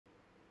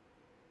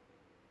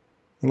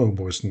Hello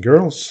boys and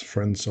girls,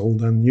 friends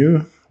old and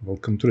new,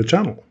 welcome to the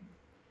channel.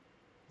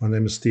 My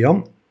name is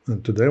Stian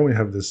and today we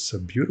have this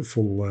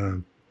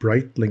beautiful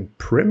Breitling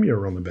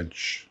Premier on the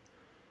bench.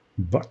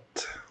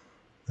 But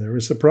there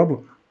is a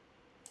problem.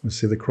 You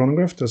see the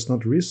chronograph does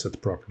not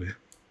reset properly.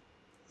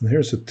 And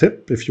here's a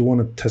tip: if you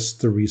want to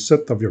test the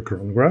reset of your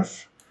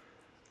chronograph,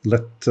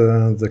 let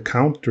the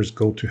counters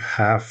go to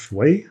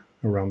halfway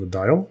around the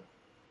dial,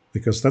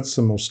 because that's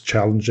the most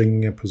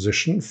challenging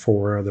position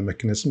for the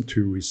mechanism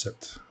to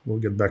reset. We'll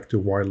get back to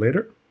why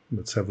later.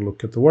 Let's have a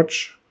look at the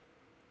watch.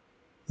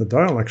 The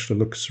dial actually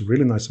looks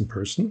really nice in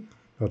person,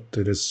 but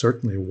it is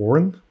certainly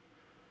worn.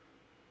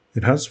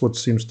 It has what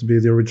seems to be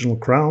the original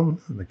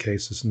crown, and the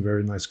case is in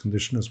very nice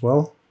condition as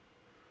well.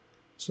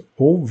 So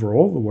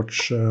overall, the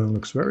watch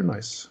looks very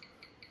nice.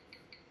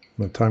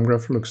 The time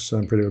graph looks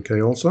pretty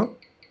okay also.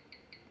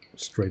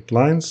 Straight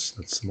lines,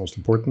 that's the most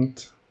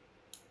important.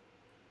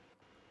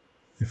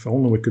 If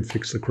only we could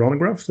fix the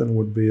chronograph, then it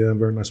would be a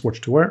very nice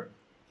watch to wear.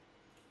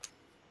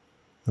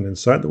 And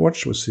inside the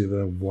watch we see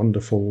the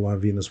wonderful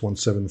Venus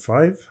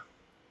 175.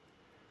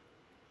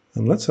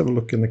 And let's have a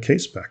look in the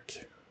case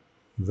back.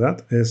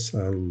 That is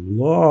a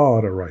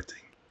lot of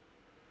writing.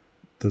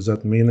 Does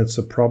that mean it's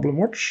a problem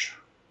watch?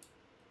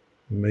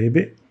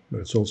 Maybe,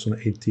 but it's also an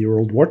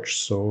 80-year-old watch,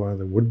 so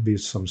there would be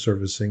some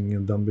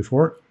servicing done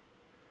before.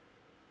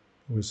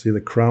 We see the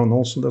crown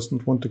also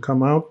doesn't want to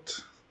come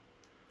out.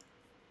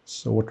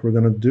 So what we're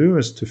going to do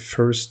is to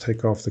first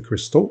take off the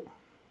crystal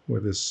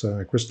with this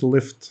crystal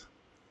lift.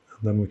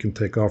 And then we can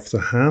take off the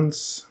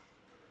hands.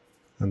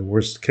 And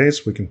worst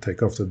case, we can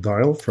take off the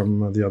dial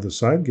from the other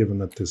side, given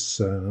that this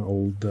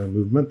old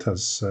movement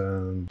has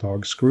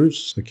dog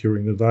screws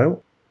securing the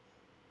dial.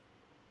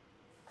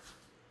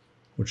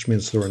 Which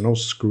means there are no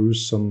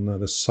screws on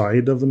the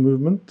side of the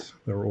movement.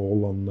 They're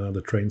all on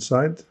the train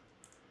side.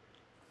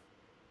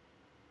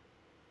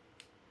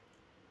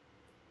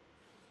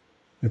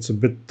 It's a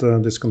bit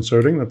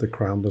disconcerting that the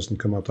crown doesn't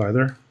come out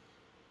either.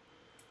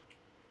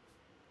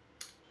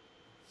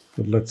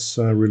 But let's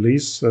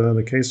release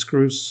the case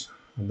screws.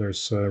 And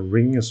there's a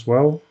ring as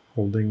well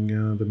holding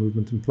the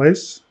movement in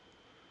place.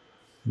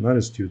 And that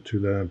is due to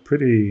the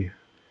pretty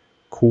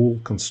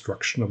cool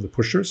construction of the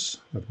pushers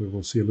that we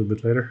will see a little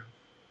bit later.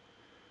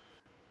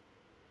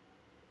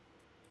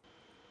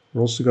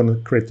 We're also going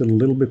to create a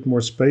little bit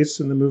more space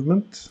in the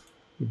movement.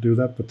 We'll do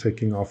that by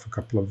taking off a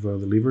couple of the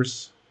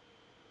levers.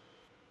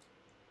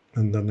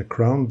 And then the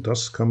crown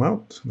does come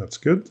out, that's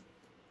good.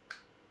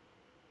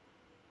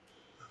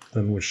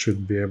 Then we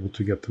should be able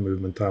to get the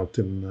movement out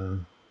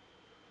in,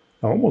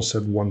 I almost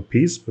said one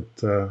piece,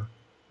 but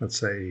let's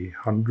say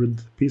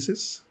 100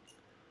 pieces.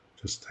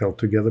 Just held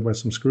together by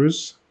some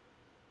screws.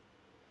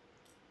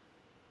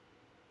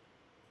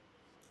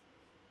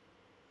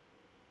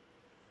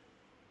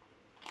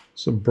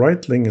 So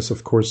Breitling is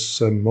of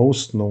course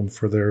most known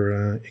for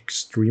their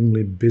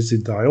extremely busy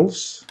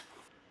dials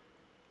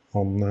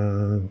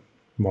on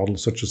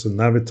models such as the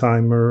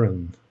Navitimer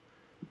and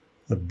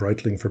the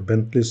Breitling for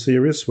Bentley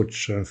series,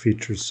 which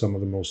features some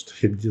of the most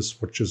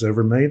hideous watches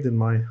ever made, in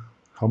my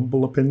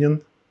humble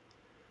opinion.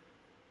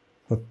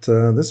 But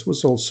this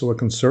was also a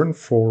concern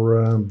for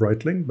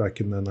Breitling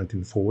back in the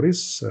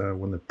 1940s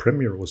when the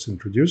Premier was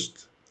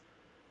introduced.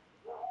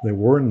 They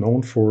were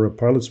known for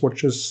pilot's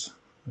watches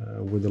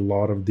with a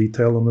lot of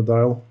detail on the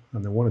dial,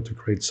 and they wanted to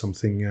create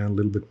something a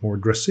little bit more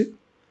dressy.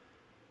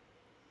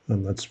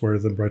 And that's where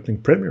the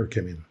Breitling Premier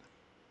came in.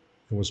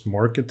 It was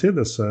marketed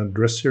as a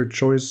dressier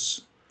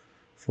choice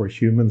for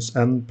humans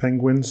and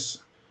penguins.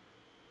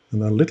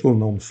 And a little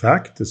known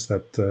fact is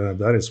that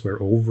that is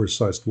where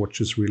oversized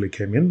watches really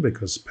came in,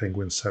 because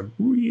penguins have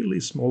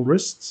really small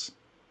wrists.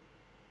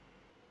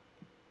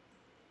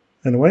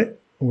 Anyway,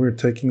 we're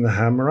taking the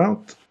hammer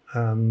out,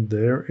 and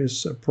there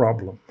is a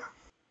problem.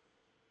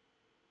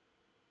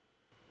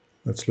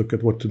 Let's look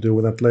at what to do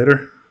with that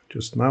later.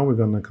 Just now we're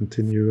going to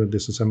continue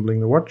disassembling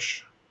the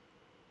watch.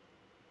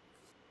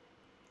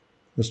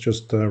 Let's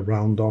just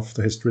round off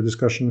the history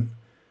discussion.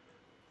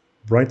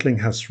 Breitling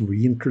has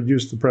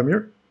reintroduced the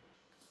Premier.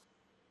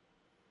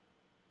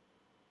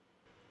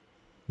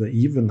 They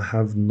even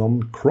have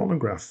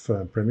non-chronograph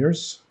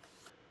Premiers.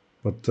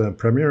 But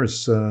Premier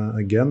is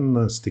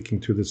again sticking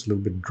to this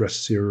little bit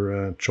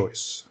dressier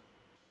choice.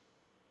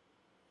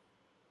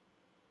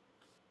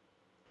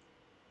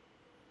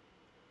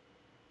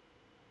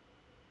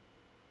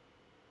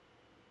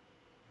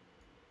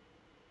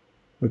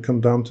 We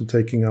come down to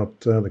taking out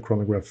the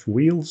chronograph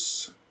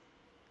wheels.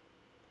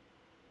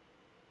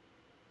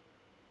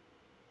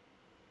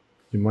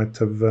 You might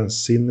have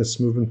seen this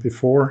movement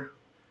before.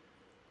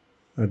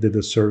 I did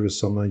a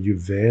service on a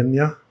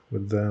Juvenia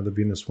with the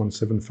Venus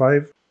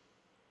 175.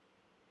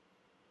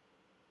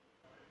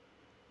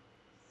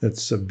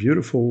 It's a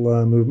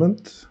beautiful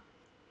movement.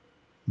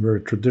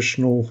 Very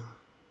traditional,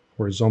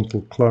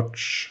 horizontal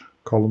clutch,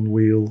 column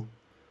wheel,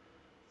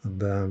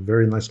 and a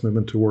very nice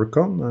movement to work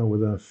on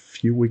with a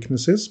few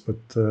weaknesses, but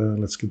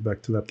let's get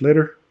back to that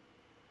later.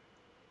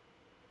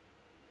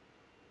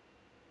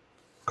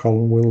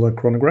 Column wheel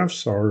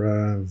chronographs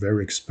are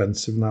very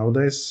expensive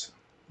nowadays.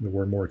 They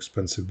were more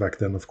expensive back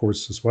then, of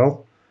course, as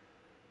well.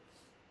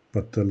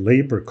 But the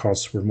labor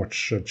costs were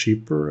much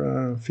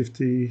cheaper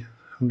 50,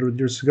 100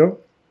 years ago.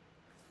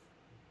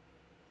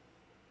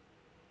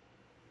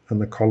 And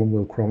the column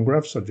wheel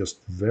chronographs are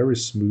just very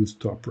smooth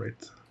to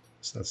operate.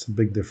 So that's a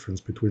big difference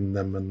between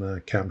them and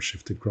a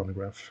cam-shifted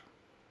chronograph.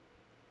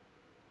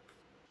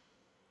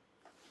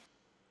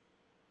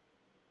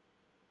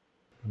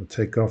 I'm going to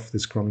take off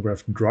this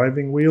chronograph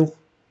driving wheel.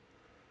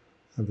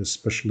 I have this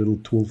special little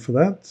tool for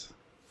that.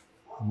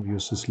 And we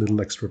use this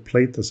little extra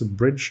plate as a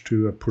bridge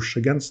to push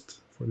against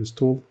for this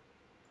tool.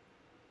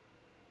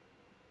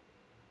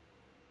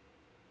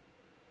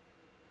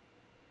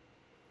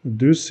 We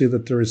do see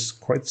that there is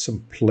quite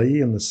some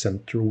play in the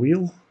center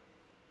wheel,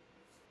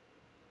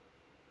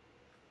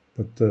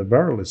 but the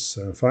barrel is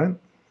fine.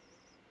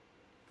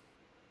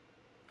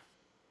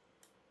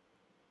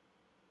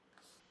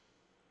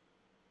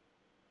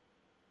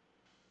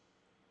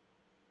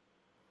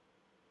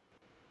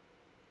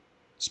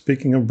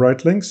 Speaking of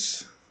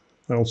Breitlings,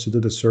 I also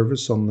did a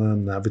service on the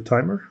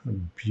Navitimer, a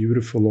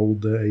beautiful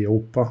old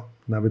AOPA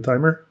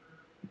Navitimer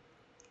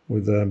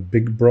with a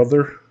big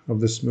brother of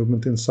this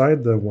movement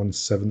inside, the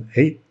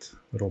 178,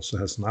 that also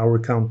has an hour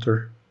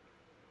counter.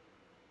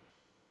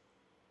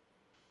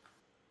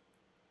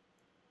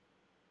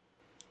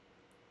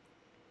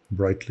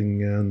 Breitling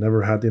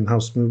never had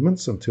in-house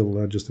movements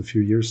until just a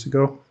few years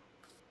ago,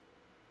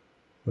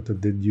 but they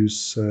did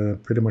use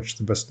pretty much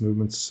the best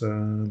movements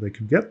they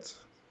could get.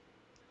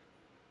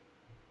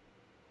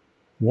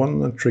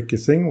 One tricky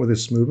thing with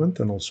this movement,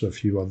 and also a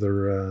few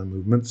other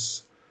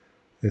movements,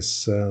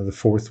 is the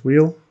fourth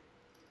wheel.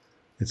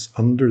 It's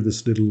under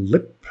this little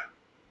lip,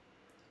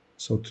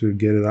 so to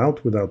get it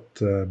out without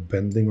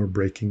bending or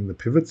breaking the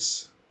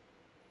pivots,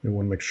 you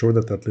want to make sure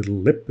that that little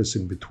lip is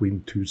in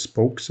between two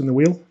spokes in the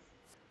wheel.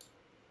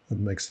 That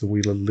makes the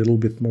wheel a little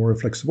bit more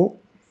flexible.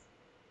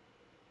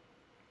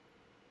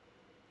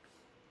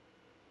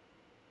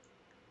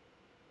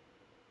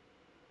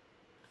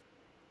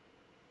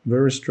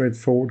 Very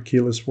straightforward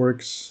keyless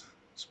works,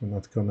 so we're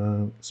not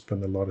gonna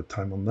spend a lot of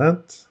time on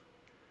that.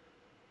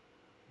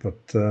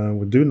 But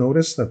we do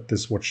notice that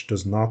this watch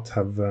does not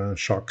have a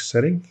shock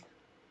setting.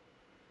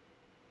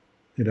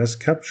 It has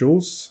cap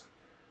jewels,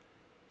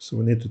 so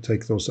we need to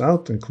take those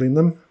out and clean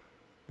them.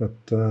 But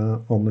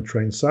on the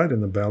train side, in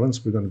the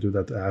balance, we're going to do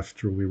that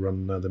after we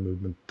run the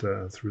movement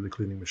through the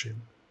cleaning machine.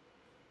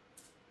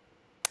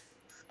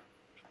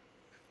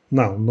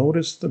 Now,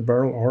 notice the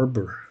barrel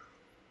arbor.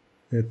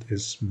 It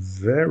is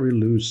very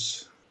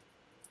loose.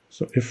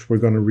 So if we're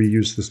going to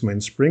reuse this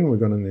mainspring, we're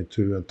going to need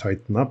to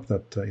tighten up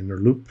that inner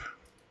loop.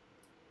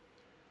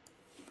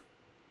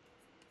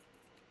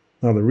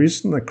 Now, the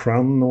reason the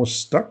crown nose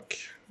stuck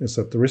is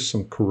that there is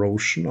some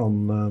corrosion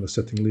on the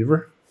setting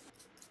lever.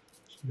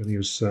 So I'm going to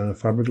use a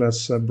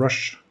fiberglass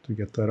brush to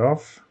get that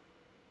off.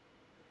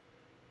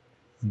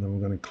 And then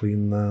we're going to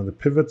clean the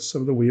pivots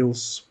of the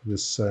wheels with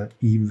this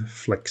Eve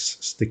Flex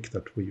stick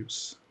that we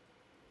use.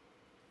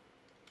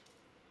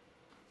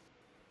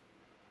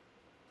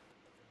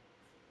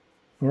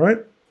 All right,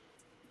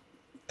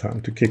 time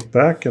to kick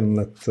back and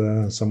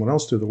let someone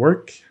else do the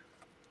work.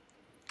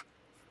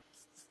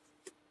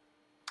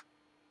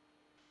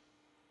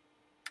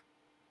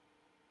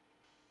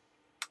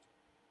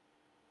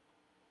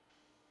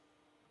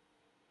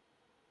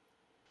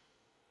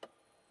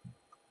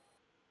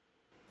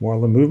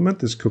 While the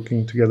movement is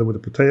cooking together with the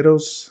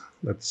potatoes,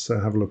 let's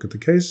have a look at the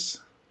case.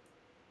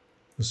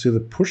 You see the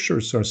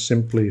pushers are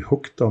simply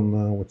hooked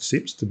on what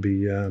seems to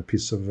be a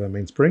piece of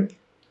mainspring.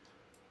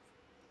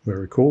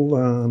 Very cool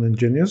and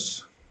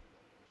ingenious.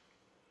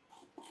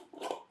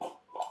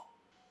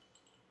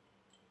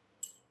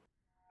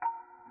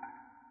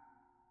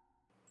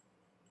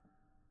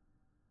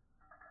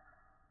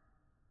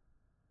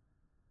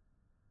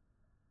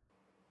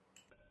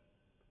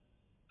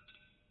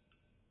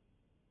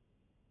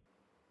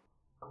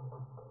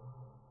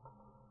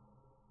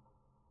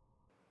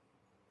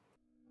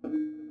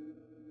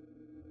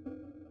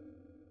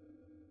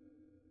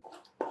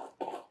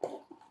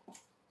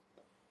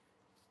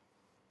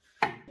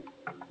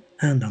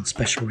 And on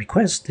special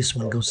request, this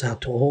one goes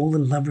out to all the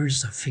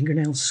lovers of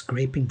fingernails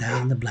scraping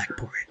down the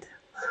blackboard.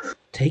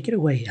 Take it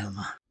away,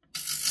 Elma.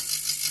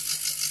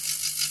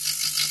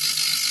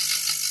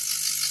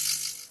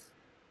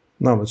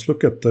 Now let's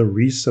look at the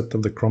reset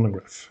of the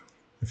chronograph.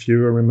 If you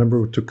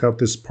remember, we took out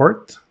this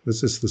part.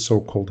 This is the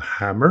so-called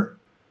hammer.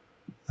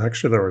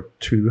 Actually, there are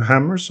two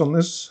hammers on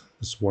this.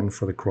 There's one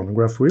for the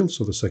chronograph wheel,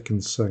 so the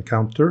seconds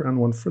counter, and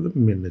one for the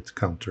minute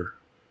counter.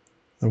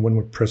 And when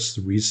we press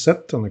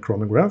reset on the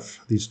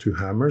chronograph, these two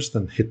hammers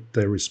then hit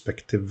their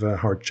respective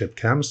heart-shaped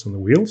cams on the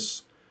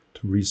wheels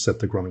to reset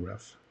the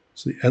chronograph.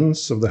 So the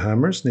ends of the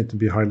hammers need to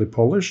be highly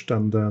polished,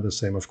 and the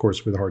same, of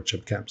course, with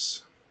heart-shaped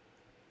cams.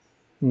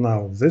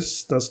 Now,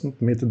 this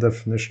doesn't meet the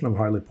definition of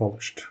highly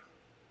polished.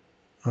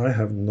 I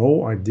have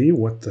no idea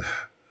what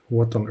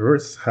on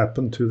earth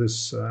happened to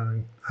this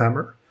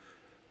hammer,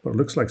 but it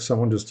looks like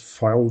someone just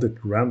filed it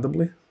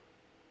randomly.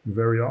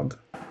 Very odd.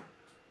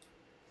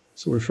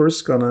 So we're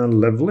first gonna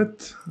level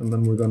it and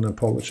then we're gonna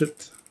polish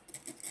it.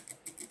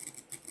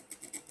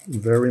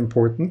 Very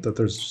important that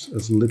there's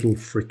as little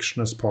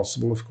friction as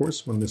possible, of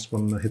course, when this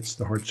one hits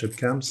the hardship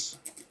cams.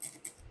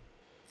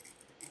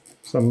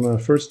 So I'm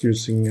first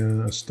using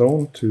a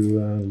stone to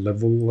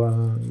level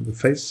the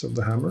face of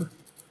the hammer,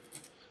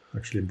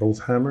 actually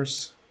both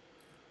hammers.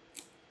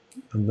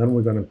 And then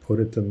we're going to put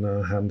it in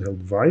a handheld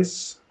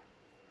vise.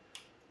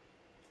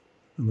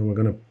 And then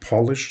we're going to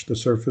polish the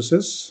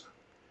surfaces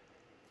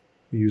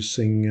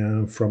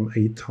using from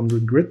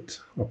 800 grit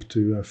up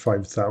to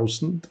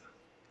 5000 to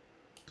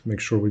make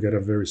sure we get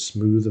a very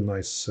smooth and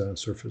nice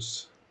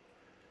surface.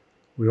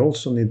 We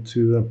also need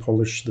to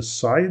polish the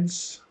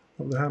sides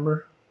of the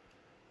hammer,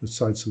 the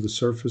sides of the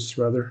surface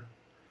rather,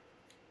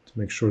 to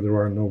make sure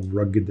there are no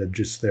rugged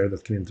edges there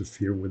that can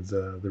interfere with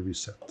the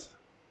reset.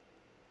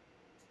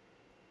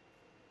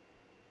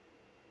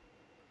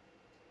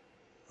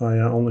 I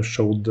only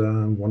showed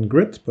one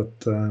grit, but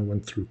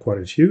went through quite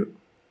a few.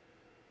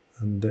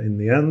 And in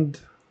the end,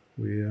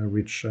 we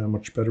reach a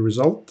much better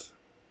result.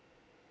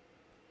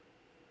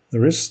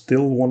 There is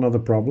still one other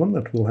problem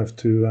that we'll have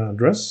to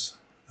address,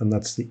 and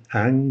that's the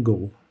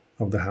angle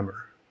of the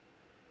hammer.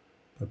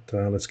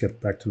 But let's get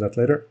back to that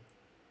later.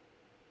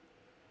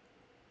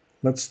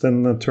 Let's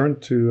then turn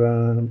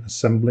to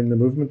assembling the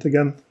movement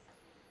again.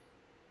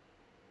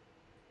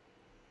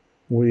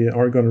 We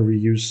are going to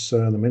reuse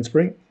the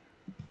mainspring.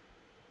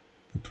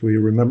 But we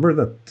remember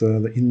that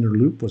the inner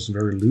loop was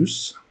very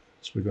loose,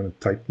 so we're going to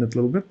tighten it a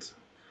little bit.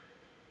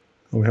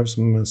 And we have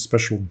some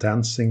special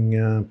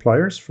dancing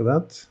pliers for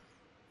that.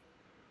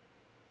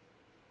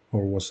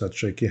 Or was that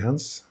shaky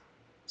hands?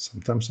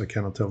 Sometimes I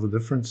cannot tell the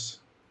difference.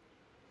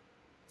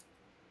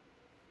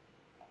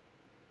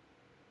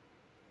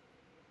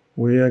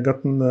 We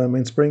gotten the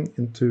mainspring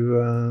into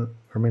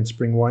our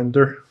mainspring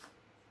winder.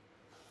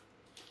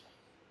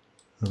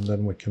 And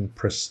then we can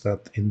press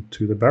that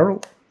into the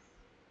barrel.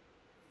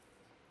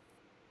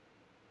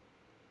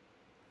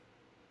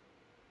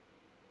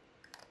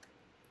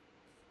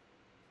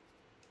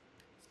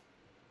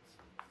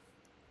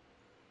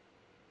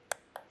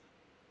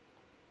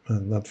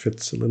 And that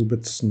fits a little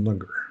bit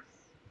snugger,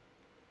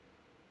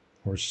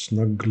 or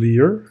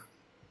snugglier,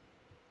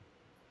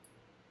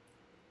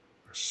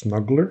 or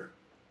snuggler.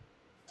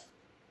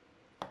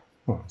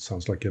 Oh,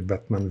 sounds like a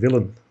Batman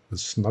villain, the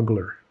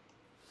snuggler,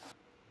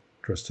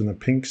 dressed in a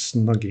pink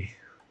snuggie.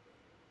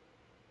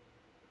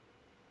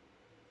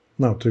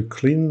 Now, to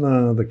clean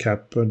the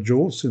cap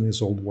jewels in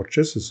these old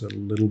watches is a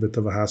little bit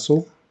of a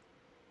hassle.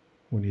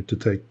 We need to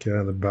take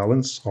the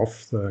balance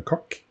off the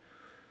cock.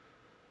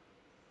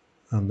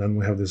 And then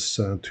we have these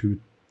two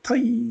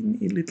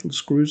tiny little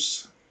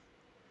screws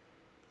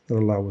that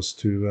allow us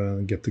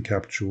to get the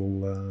cap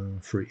jewel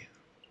free.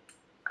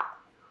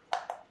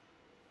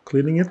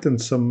 Cleaning it in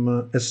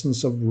some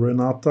essence of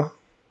Renata.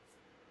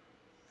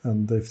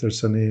 And if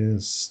there's any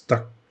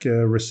stuck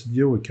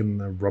residue, we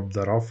can rub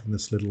that off in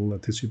this little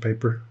tissue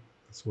paper.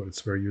 That's what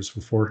it's very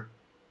useful for.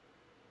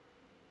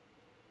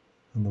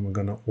 And then we're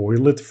going to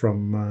oil it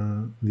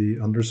from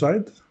the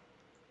underside.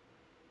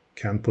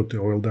 Can put the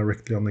oil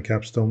directly on the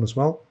capstone as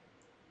well.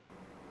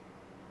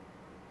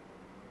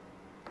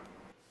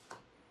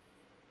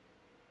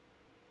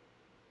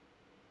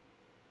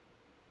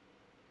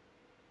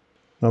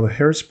 Now the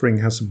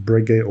hairspring has a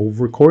Breguet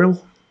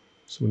overcoil,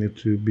 so we need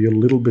to be a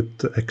little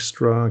bit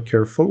extra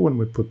careful when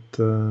we put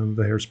the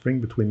hairspring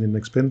between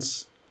index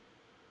pins.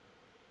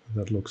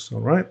 That looks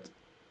all right.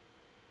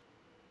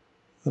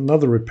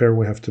 Another repair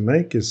we have to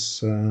make is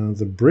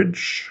the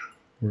bridge.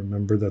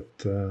 Remember that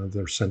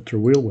their center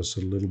wheel was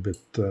a little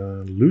bit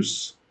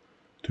loose,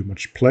 too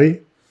much play.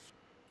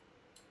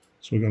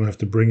 So we're going to have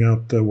to bring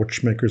out the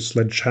watchmaker's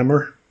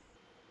sledgehammer.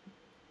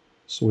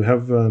 So we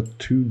have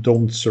two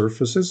domed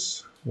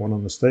surfaces, one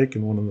on the stake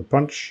and one on the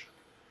punch.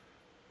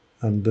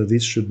 And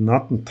these should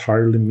not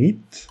entirely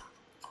meet.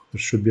 There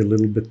should be a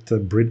little bit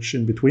bridge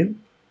in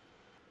between.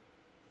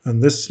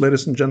 And this,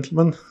 ladies and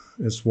gentlemen,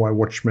 is why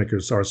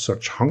watchmakers are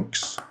such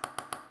hunks.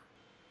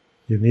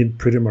 You need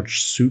pretty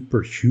much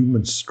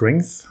superhuman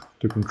strength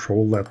to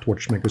control that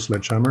watchmaker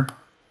sledgehammer.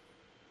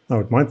 Now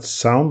it might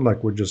sound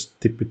like we're just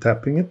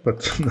tippy-tapping it,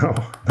 but no,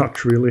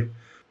 not really.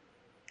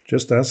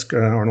 Just ask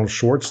Arnold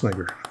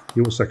Schwarzenegger. He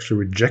was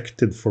actually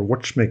rejected for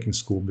watchmaking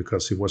school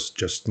because he was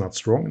just not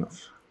strong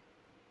enough.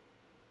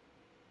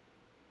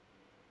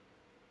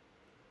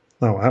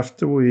 Now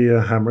after we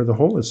hammer the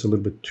hole, it's a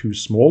little bit too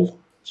small.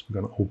 So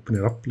we're going to open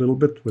it up a little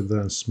bit with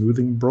a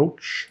smoothing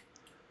broach.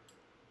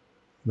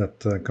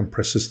 That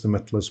compresses the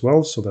metal as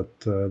well, so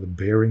that the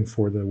bearing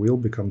for the wheel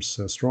becomes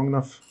strong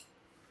enough.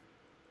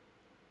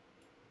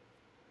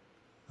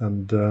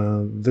 And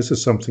this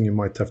is something you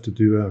might have to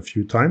do a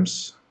few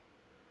times,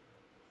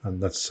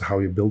 and that's how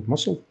you build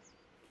muscle.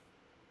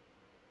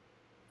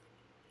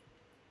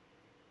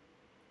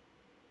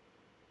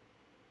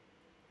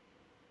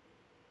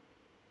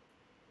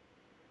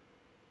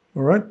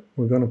 All right,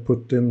 we're going to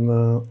put in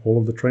all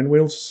of the train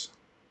wheels.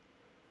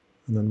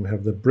 And then we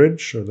have the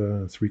bridge, or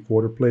the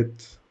 3/4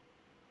 plate.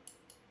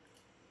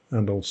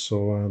 and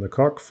also the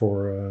cock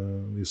for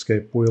the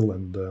escape wheel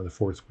and the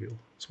fourth wheel.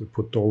 So we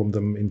put all of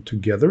them in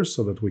together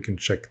so that we can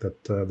check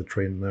that the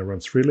train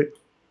runs freely.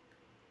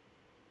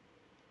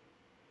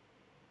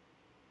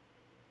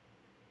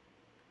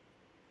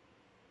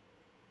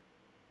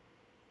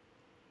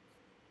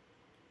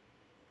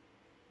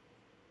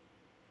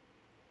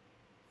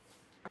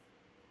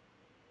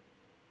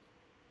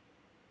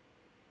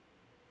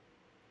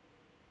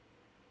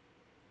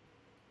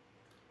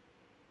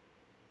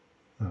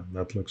 And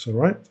that looks all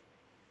right.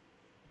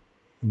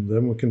 And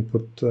then we can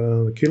put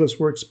the keyless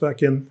works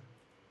back in.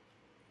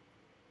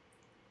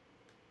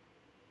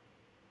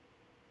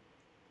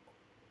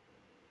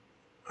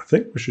 I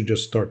think we should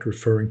just start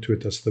referring to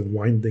it as the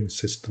winding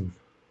system.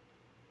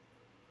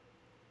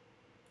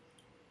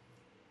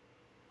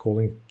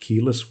 Calling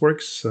keyless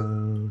works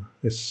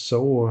is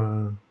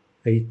so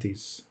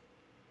 80s.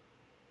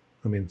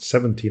 I mean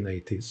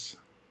 1780s.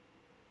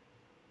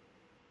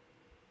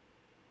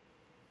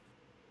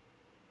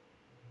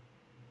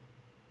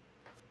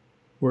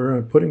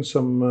 We're putting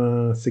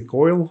some thick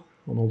oil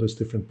on all these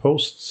different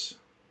posts.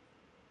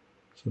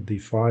 So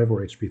D5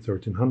 or HP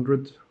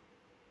 1300.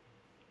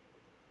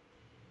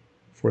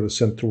 For the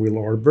center wheel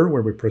arbor,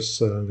 where we press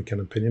the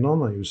cannon pinion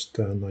on, I used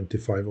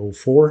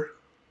 9504.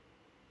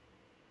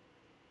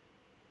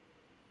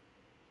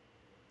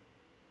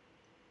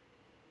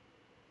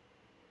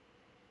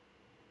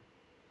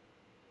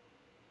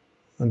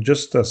 And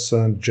just as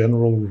a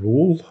general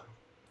rule,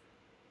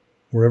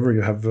 wherever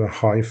you have a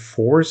high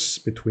force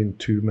between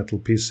two metal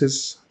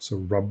pieces, so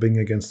rubbing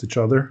against each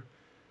other,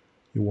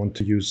 you want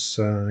to use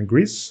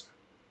grease.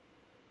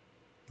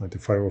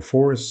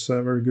 9504 is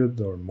very good,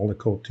 or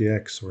Monaco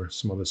TX, or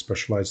some other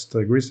specialized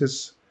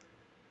greases.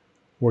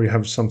 Where you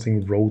have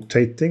something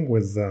rotating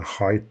with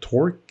high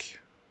torque,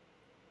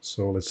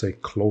 so let's say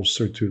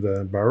closer to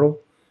the barrel,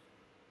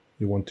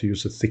 you want to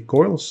use a thick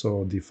oil,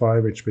 so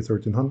D5 HP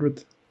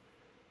 1300.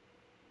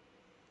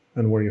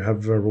 And where you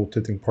have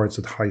rotating parts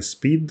at high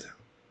speed,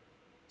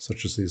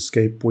 such as the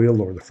escape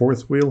wheel or the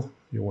fourth wheel,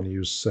 you want to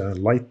use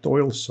light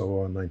oil,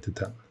 so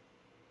 9010.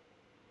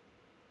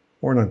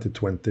 Or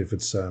 9020 if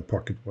it's a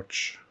pocket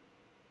watch.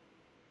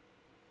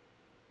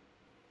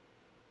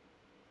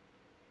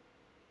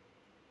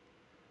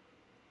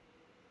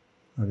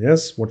 And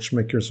yes,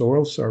 watchmakers'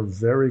 oils are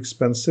very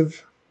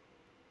expensive.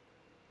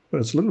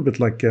 But it's a little bit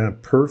like a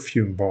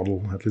perfume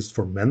bottle, at least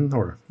for men,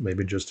 or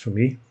maybe just for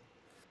me.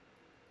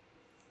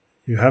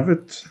 You have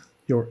it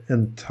your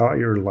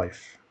entire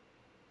life.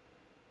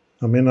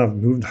 I mean, I've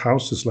moved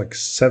houses like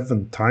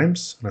 7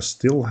 times, and I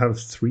still have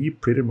 3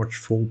 pretty much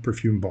full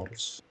perfume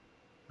bottles.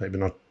 Maybe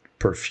not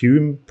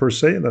perfume per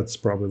se, that's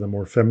probably the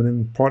more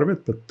feminine part of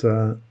it, but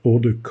eau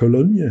de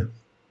cologne.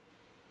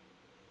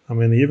 I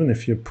mean, even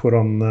if you put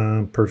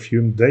on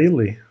perfume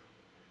daily,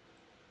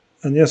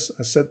 and yes,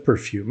 I said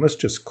perfume, let's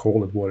just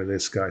call it what it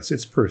is, guys,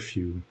 it's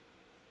perfume.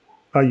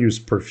 I use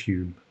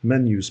perfume,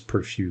 men use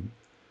perfume,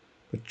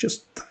 but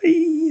just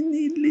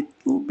tiny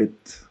little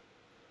bit.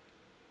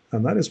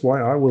 And that is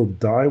why I will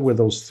die with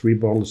those 3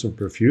 bottles of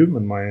perfume,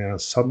 and my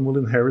son will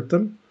inherit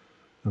them,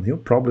 and he'll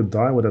probably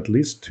die with at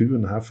least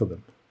 2.5 of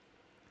them.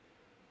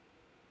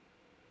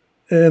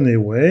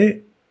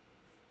 Anyway,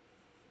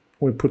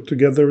 we put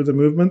together the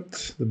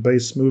movement, the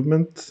base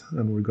movement,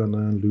 and we're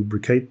gonna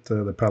lubricate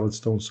the pallet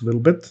stones a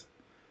little bit.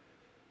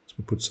 So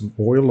we put some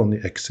oil on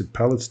the exit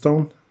pallet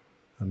stone,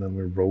 and then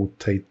we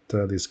rotate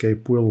the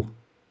escape wheel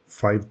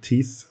 5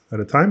 teeth at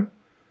a time.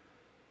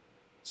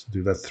 So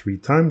do that 3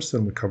 times,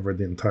 then we cover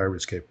the entire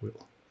escape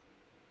wheel.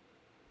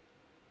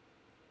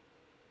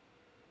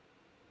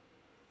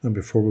 And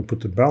before we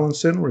put the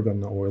balance in, we're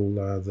going to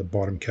oil the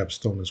bottom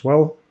capstone as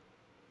well.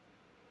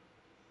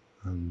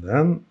 And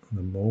then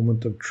the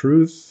moment of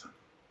truth,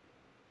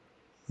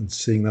 and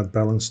seeing that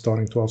balance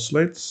starting to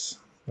oscillate,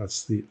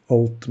 that's the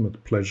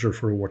ultimate pleasure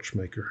for a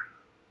watchmaker.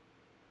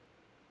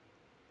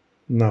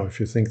 Now, if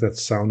you think that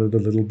sounded a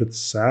little bit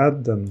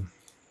sad, then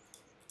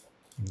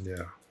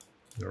yeah,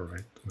 you're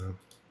right. Now,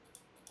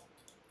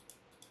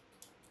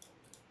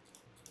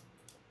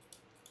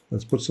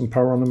 let's put some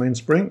power on the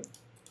mainspring,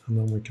 and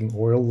then we can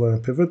oil the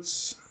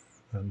pivots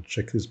and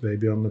check this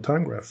baby on the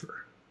time grapher.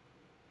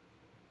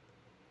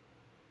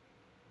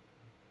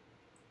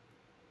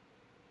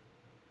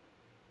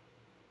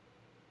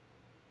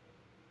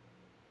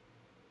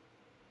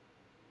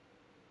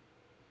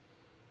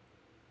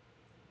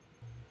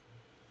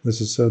 This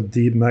is a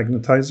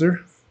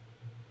demagnetizer.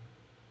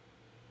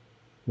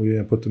 We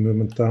put the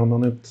movement down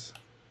on it,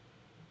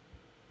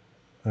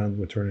 and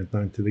we turn it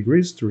 90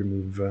 degrees to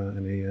remove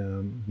any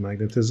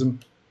magnetism.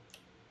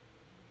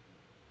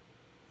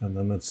 And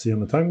then let's see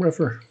on the time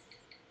grapher.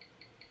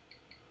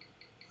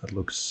 That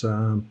looks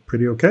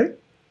pretty okay.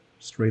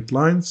 Straight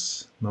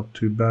lines, not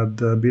too bad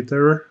beat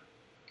error.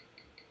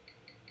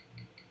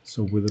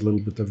 So with a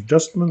little bit of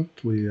adjustment,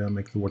 we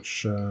make the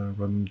watch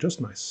run just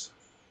nice.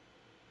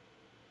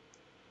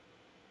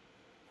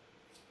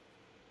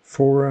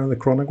 For the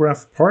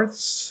chronograph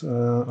parts,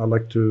 I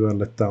like to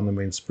let down the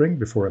mainspring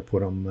before I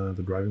put on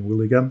the driving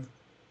wheel again.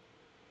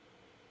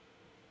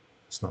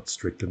 It's not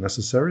strictly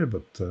necessary,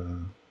 but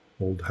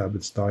old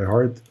habits die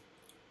hard.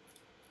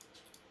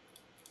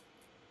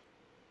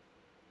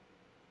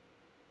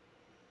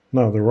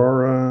 Now, there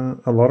are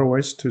a lot of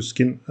ways to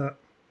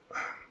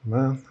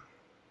man,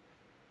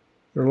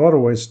 there are a lot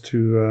of ways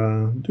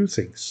to do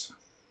things.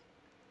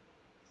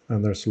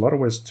 And there's a lot of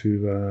ways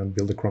to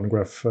build a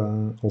chronograph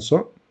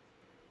also.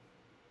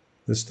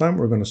 This time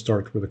we're going to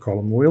start with a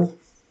column wheel.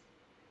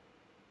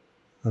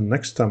 And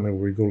next time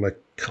we go like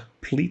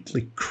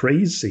completely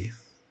crazy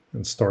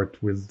and start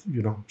with,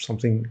 you know,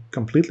 something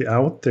completely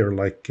out there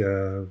like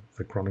the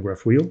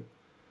chronograph wheel.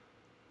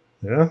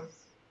 Yeah.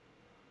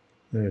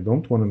 You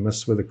don't want to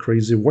mess with a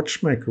crazy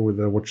watchmaker with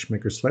a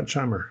watchmaker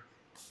sledgehammer.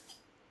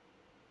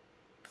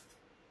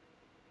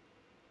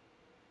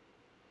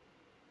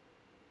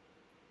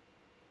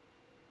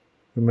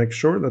 We make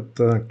sure that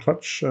the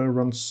clutch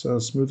runs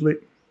smoothly.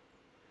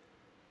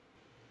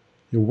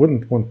 You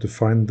wouldn't want to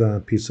find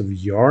a piece of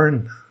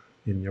yarn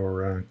in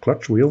your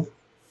clutch wheel,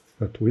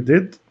 but we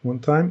did one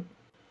time.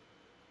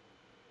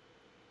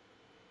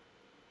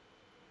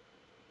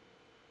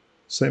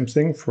 Same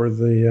thing for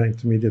the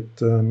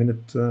intermediate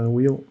minute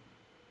wheel.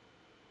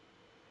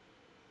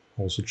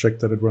 Also check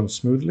that it runs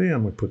smoothly,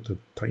 and we put a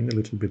tiny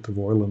little bit of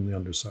oil on the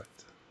underside.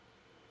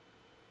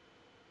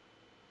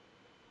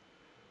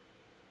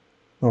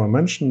 Now, I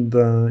mentioned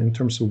in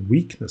terms of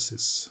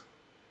weaknesses,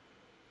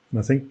 and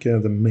I think the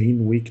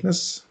main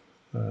weakness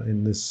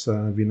in this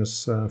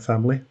Venus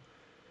family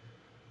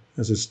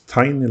is this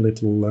tiny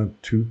little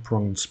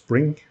two-pronged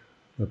spring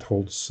that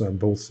holds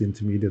both the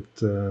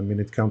intermediate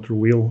minute counter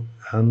wheel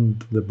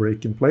and the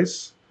brake in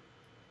place.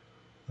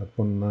 That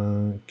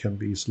one can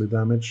be easily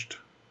damaged.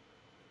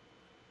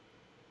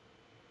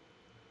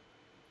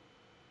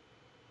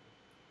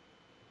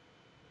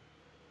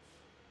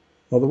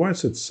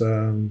 Otherwise, it's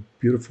a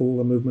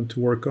beautiful movement to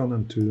work on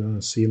and to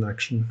see in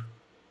action.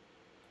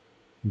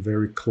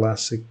 Very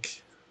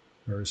classic,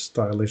 very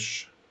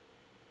stylish.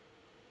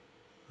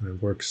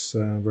 It works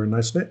very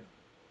nicely,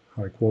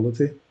 high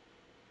quality.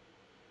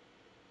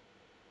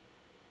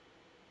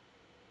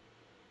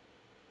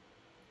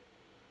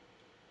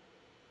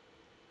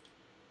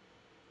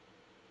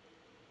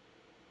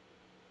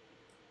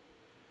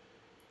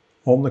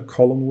 On the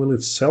column wheel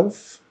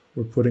itself,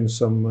 we're putting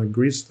some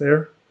grease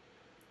there.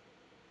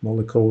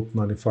 Molykote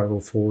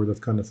 9504, that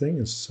kind of thing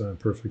is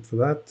perfect for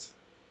that.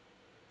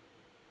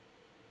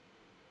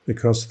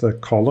 Because the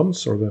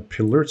columns or the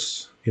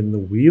pillars in the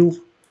wheel,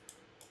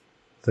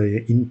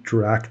 they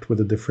interact with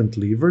the different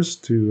levers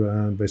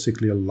to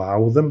basically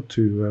allow them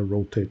to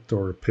rotate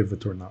or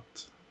pivot or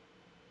not.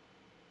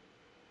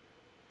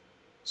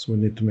 So we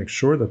need to make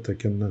sure that they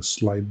can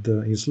slide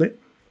easily.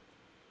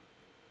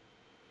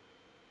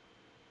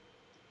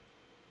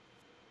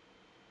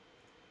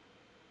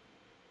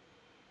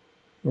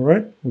 All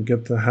right, we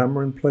get the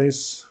hammer in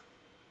place,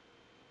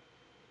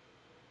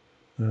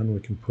 and we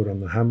can put on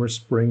the hammer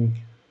spring.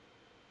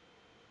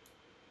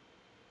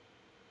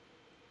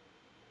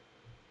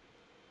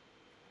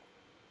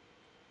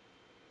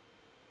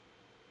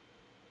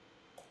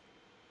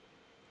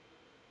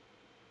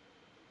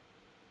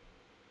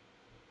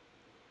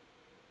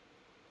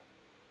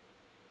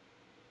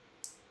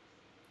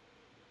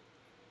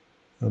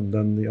 And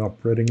then the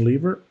operating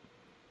lever.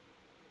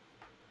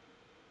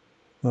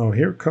 Now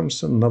here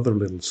comes another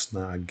little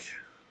snag.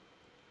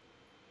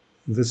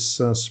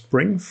 This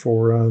spring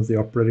for the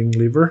operating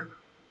lever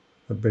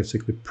that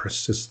basically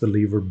presses the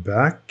lever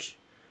back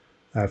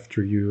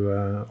after you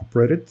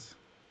operate it.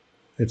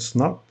 It's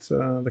not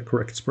the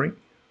correct spring.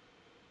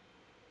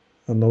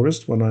 I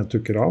noticed when I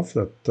took it off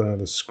that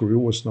the screw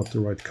was not the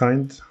right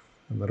kind,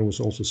 and that it was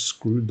also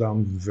screwed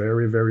down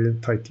very, very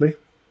tightly.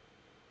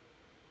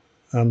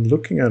 And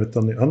looking at it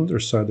on the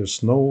underside,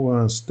 there's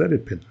no steady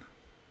pin.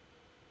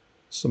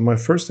 So my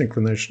first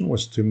inclination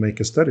was to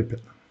make a steady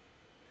pin.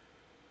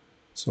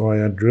 So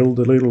I drilled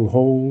a little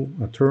hole,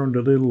 I turned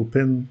a little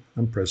pin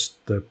and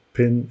pressed the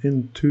pin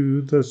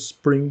into the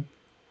spring.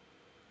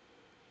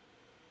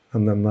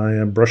 And then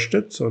I brushed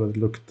it so that it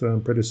looked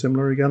pretty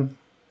similar again.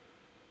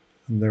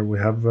 And there we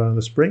have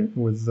the spring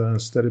with a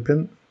steady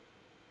pin.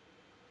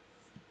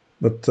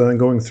 But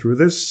going through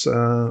this,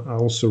 I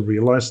also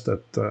realized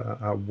that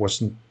I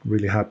wasn't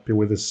really happy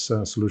with this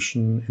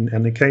solution in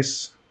any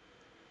case.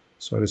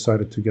 So I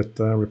decided to get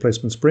a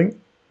replacement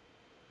spring.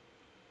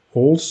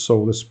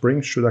 Also, the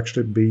spring should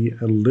actually be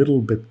a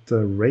little bit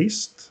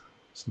raised.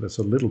 So there's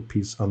a little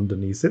piece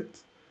underneath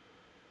it.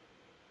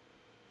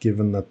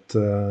 Given that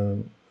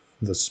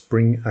the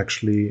spring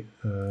actually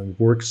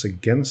works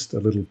against a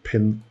little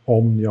pin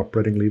on the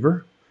operating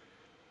lever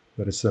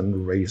that is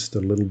then raised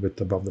a little bit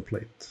above the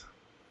plate.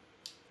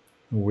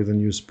 And with a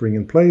new spring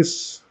in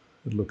place,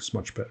 it looks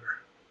much better.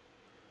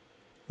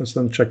 Let's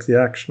then check the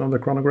action on the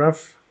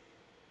chronograph.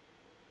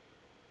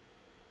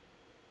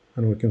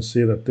 And we can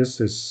see that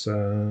this is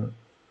a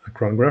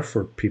chronograph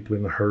for people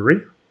in a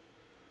hurry,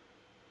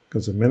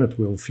 because the minute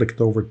wheel flicked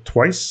over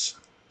twice.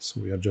 So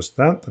we adjust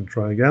that and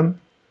try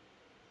again.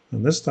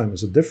 And this time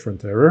is a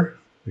different error,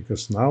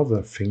 because now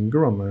the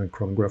finger on the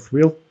chronograph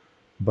wheel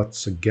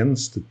butts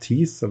against the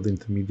teeth of the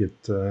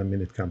intermediate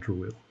minute counter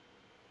wheel.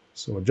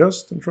 So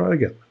adjust and try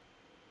again.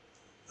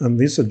 And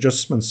these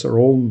adjustments are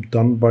all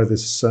done by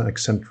this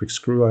eccentric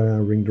screw I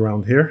ringed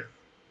around here.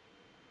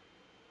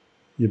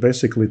 You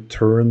basically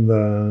turn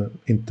the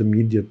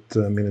intermediate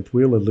minute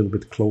wheel a little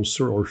bit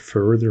closer or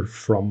further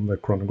from the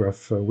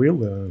chronograph wheel,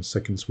 the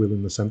seconds wheel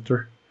in the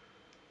center.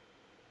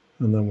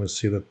 And then we'll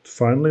see that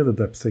finally the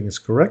depthing is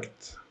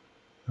correct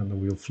and the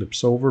wheel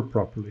flips over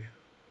properly.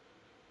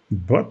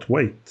 But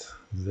wait,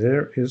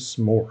 there is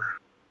more.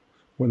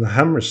 When the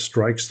hammer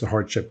strikes the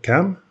heart-shaped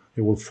cam,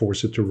 it will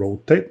force it to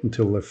rotate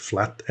until the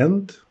flat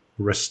end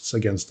rests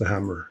against the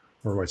hammer,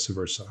 or vice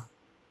versa.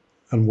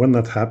 And when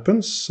that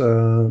happens,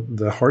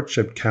 the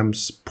heart-shaped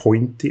cam's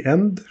pointy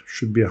end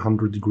should be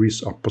 100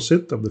 degrees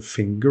opposite of the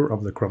finger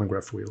of the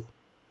chronograph wheel.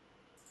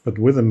 But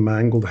with a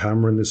mangled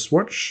hammer in this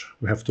watch,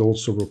 we have to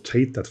also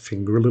rotate that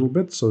finger a little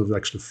bit so it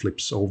actually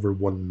flips over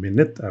 1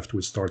 minute after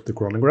we start the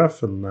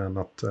chronograph and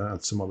not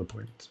at some other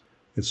point.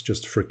 It's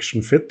just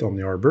friction fit on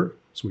the arbor,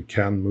 so we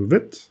can move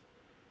it.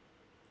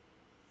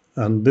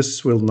 And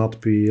this will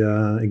not be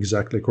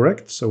exactly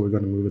correct, so we're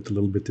going to move it a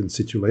little bit in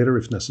situ later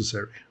if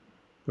necessary.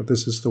 But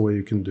this is the way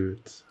you can do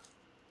it.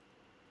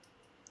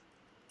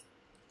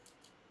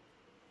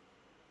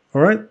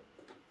 All right,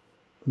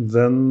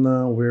 then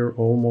we're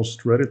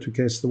almost ready to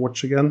case the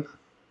watch again.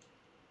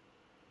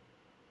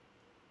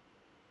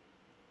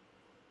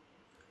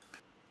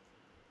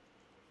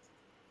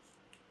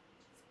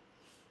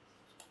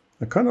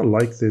 I kind of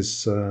like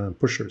these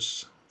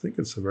pushers. I think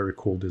it's a very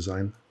cool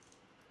design.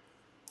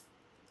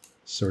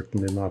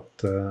 Certainly not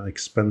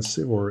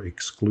expensive or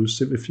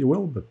exclusive, if you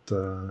will, but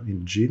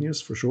ingenious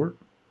for sure.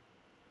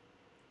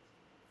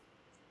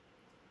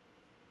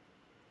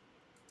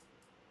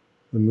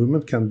 The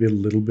movement can be a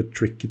little bit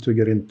tricky to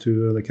get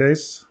into the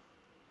case.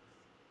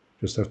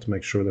 Just have to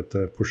make sure that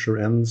the pusher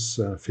ends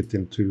fit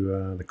into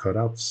the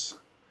cutouts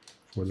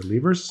for the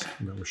levers,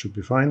 and then we should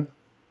be fine.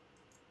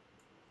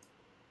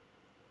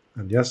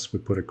 And yes, we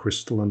put a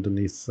crystal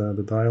underneath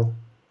the dial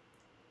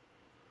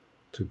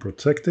to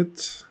protect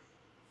it.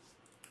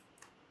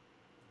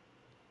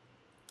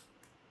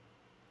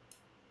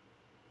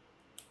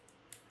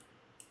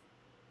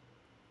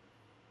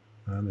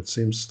 And it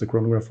seems the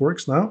chronograph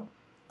works now.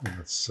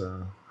 That's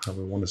how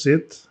we want to see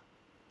it.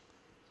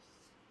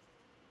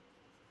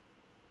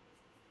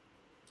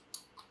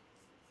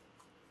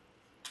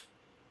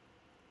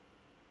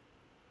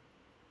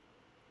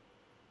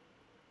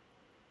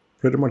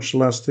 Pretty much the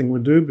last thing we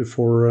do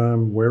before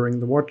wearing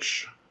the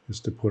watch is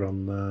to put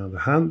on the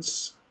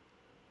hands.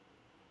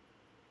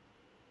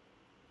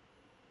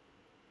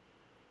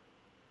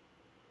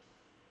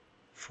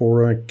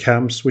 For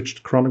cam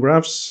switched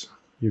chronographs,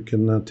 you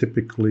can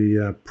typically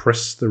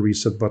press the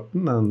reset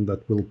button, and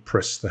that will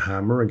press the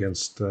hammer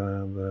against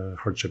the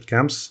heart-shaped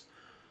cams.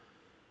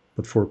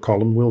 But for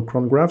column wheel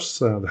chronographs,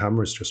 the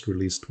hammer is just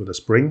released with a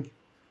spring.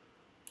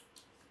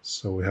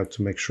 So we have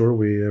to make sure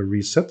we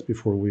reset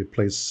before we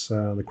place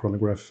the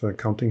chronograph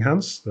counting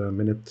hands, the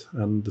minute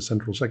and the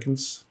central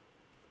seconds.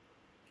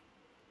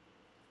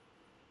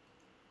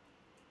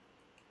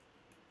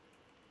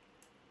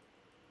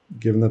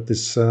 Given that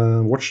this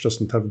watch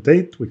doesn't have a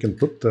date, we can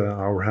put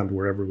our hand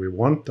wherever we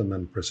want and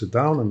then press it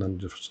down, and then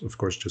just, of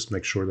course, just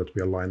make sure that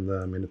we align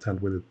the minute hand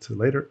with it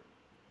later.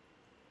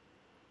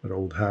 That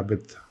old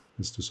habit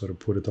is to sort of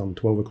put it on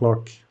 12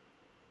 o'clock.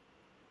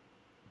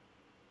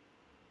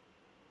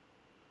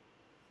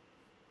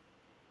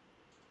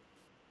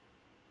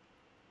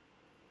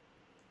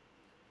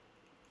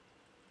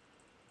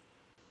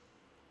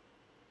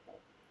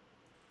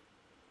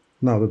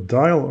 Now, the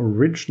dial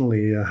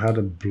originally had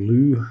a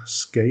blue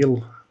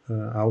scale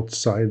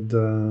outside.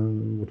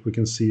 What we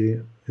can see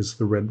is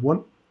the red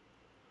one.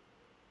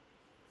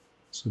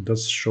 So it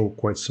does show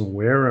quite some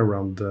wear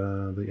around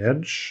the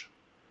edge.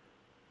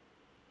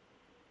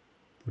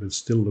 But it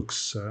still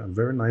looks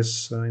very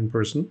nice in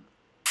person.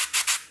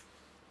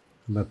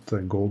 And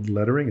that gold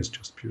lettering is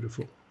just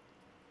beautiful.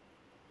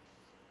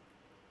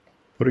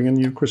 Putting a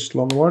new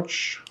crystal on the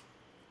watch.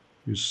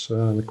 Use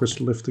the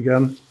crystal lift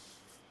again.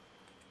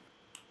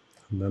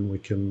 And then we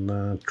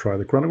can try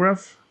the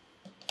chronograph.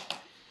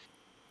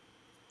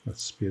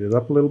 Let's speed it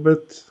up a little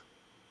bit.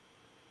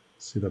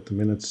 See that the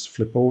minutes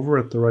flip over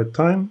at the right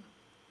time.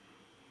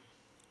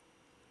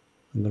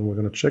 And then we're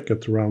going to check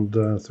at around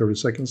 30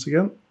 seconds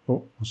again.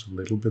 Oh, was a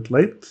little bit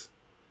late.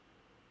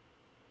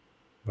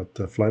 But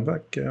the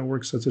flyback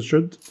works as it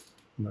should.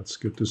 And that's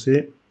good to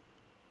see.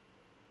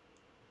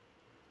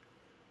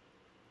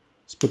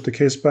 Let's put the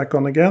case back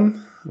on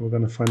again. And we're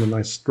going to find a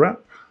nice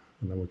strap.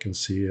 And then we can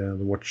see the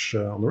watch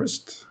on the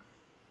wrist.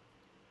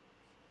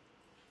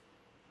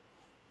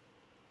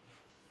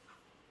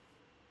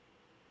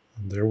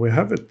 And there we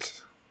have it.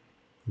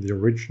 The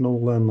original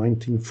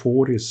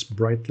 1940s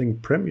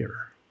Breitling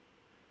Premier.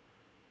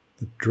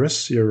 The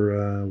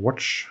dressier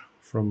watch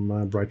from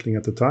Breitling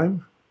at the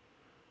time.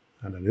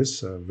 And it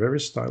is a very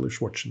stylish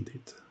watch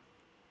indeed.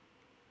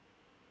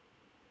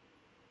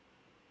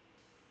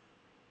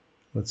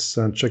 Let's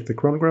check the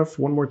chronograph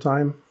one more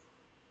time.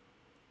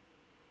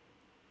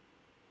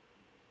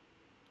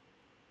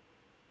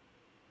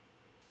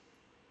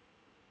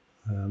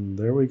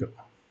 we go.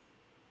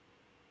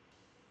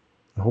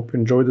 I hope you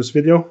enjoyed this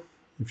video.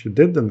 If you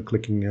did, then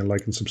clicking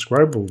like and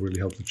subscribe will really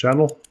help the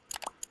channel.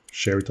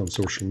 Share it on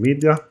social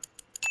media.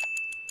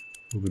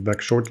 We'll be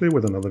back shortly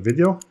with another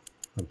video.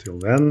 Until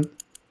then,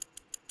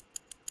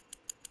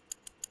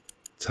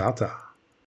 ta-ta.